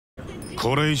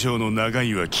これ以上の長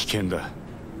居は危険だ。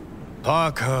パ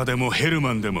ーカーでもヘル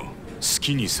マンでも好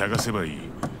きに探せばいい。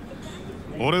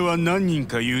俺は何人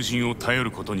か友人を頼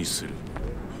ることにする。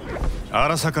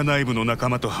荒坂内部の仲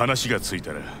間と話がつい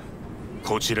たら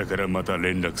こちらからまた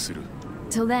連絡する。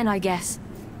 Till then, I guess.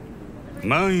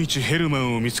 万一ヘルマ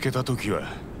ンを見つけた時は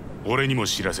俺にも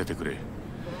知らせてくれ。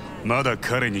まだ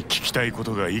彼に聞きたいこ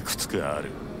とがいくつかあ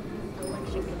る。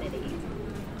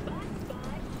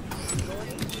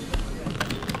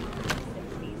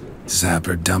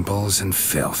Zapper dumples and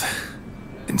filth.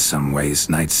 In some ways,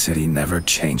 Night City never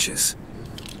changes.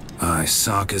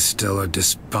 Sock is still a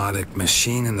despotic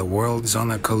machine and the world's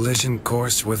on a collision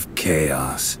course with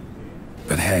chaos.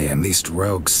 But hey, at least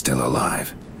Rogue's still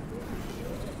alive.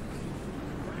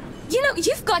 You know,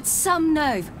 you've got some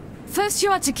nerve. First you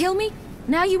ought to kill me,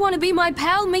 now you want to be my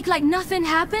pal, make like nothing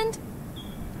happened?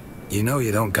 You know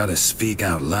you don't gotta speak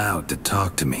out loud to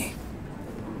talk to me.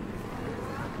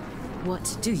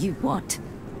 What do you want?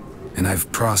 And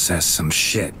I've processed some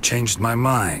shit, changed my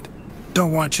mind.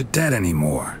 Don't want you dead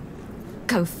anymore.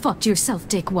 Go fuck yourself,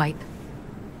 dickwipe.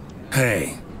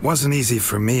 Hey, wasn't easy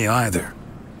for me either.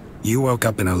 You woke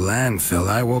up in a landfill,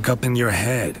 I woke up in your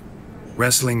head.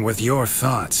 Wrestling with your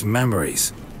thoughts,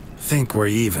 memories. Think we're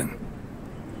even.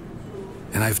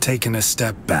 And I've taken a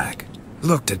step back,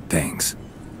 looked at things.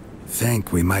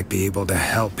 Think we might be able to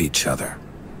help each other.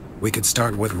 We could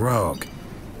start with Rogue.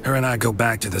 Her and I go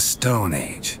back to the Stone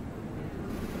Age.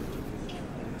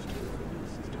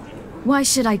 Why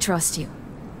should I trust you?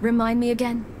 Remind me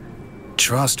again?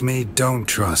 Trust me, don't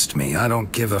trust me, I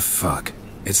don't give a fuck.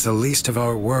 It's the least of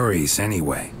our worries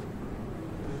anyway.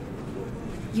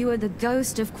 You are the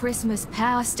ghost of Christmas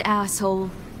past,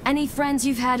 asshole. Any friends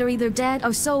you've had are either dead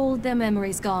or sold, their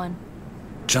memory's gone.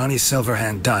 Johnny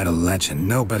Silverhand died a legend,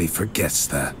 nobody forgets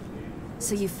that.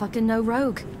 So you fucking know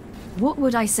Rogue. What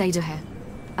would I say to her?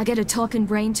 I get a talking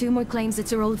brain tumor claims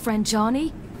it's her old friend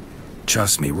Johnny?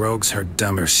 Trust me, Rogue's heard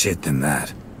dumber shit than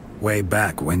that. Way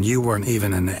back when you weren't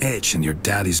even an itch in your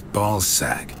daddy's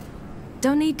ballsack.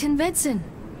 Don't need convincing.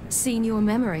 Seen your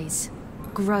memories.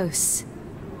 Gross.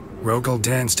 Rogue'll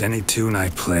dance to any tune I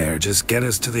play or just get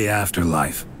us to the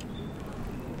afterlife.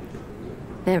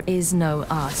 There is no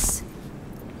us.